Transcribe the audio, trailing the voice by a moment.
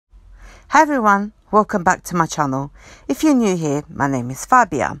Hi everyone, welcome back to my channel. If you're new here, my name is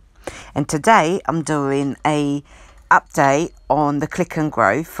Fabia and today I'm doing a update on the click and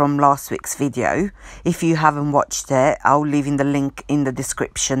grow from last week's video. If you haven't watched it, I'll leave in the link in the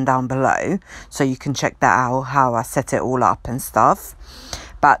description down below so you can check that out, how I set it all up and stuff.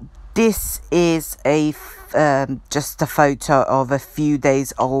 But this is a just a photo of a few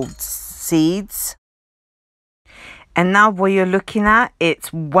days old seeds. And now what you're looking at,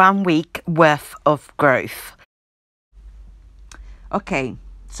 it's 1 week worth of growth. Okay,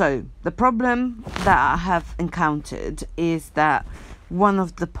 so the problem that I have encountered is that one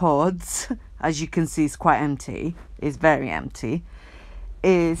of the pods, as you can see, is quite empty, is very empty,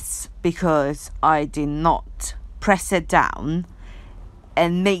 is because I did not press it down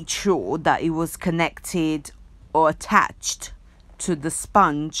and make sure that it was connected or attached to the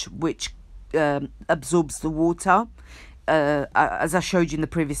sponge which absorbs the water. As I showed you in the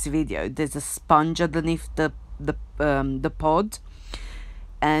previous video, there's a sponge underneath the pod,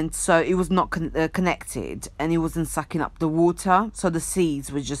 and so it was not connected and it wasn't sucking up the water, so the seeds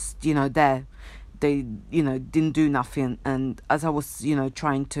were just there. They didn't do nothing, and as I was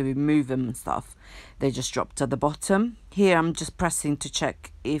trying to move them and stuff, they just dropped at the bottom. Here I'm just pressing to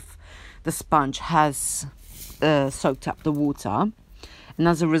check if the sponge has soaked up the water. And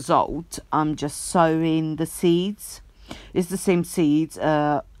as a result, I'm just sowing the seeds. It's the same seeds.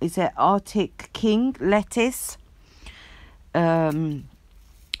 Is it Arctic King lettuce? So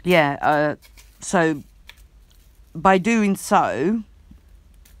by doing so,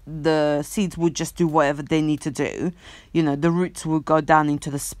 the seeds would just do whatever they need to do. The roots will go down into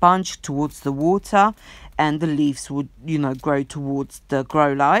the sponge towards the water, and the leaves would, grow towards the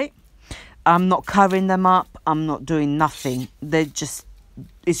grow light. I'm not covering them up. I'm not doing nothing.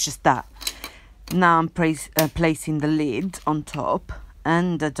 It's just that. Now I'm placing the lid on top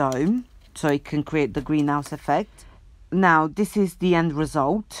and the dome so it can create the greenhouse effect. Now this is the end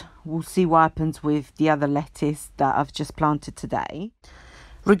result. We'll see what happens with the other lettuce that I've just planted today.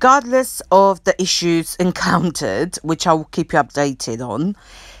 Regardless of the issues encountered, which I will keep you updated on,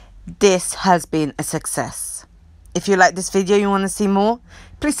 this has been a success. If you like this video, you want to see more,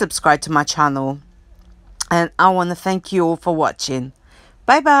 please subscribe to my channel. And I want to thank you all for watching.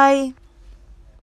 Bye bye.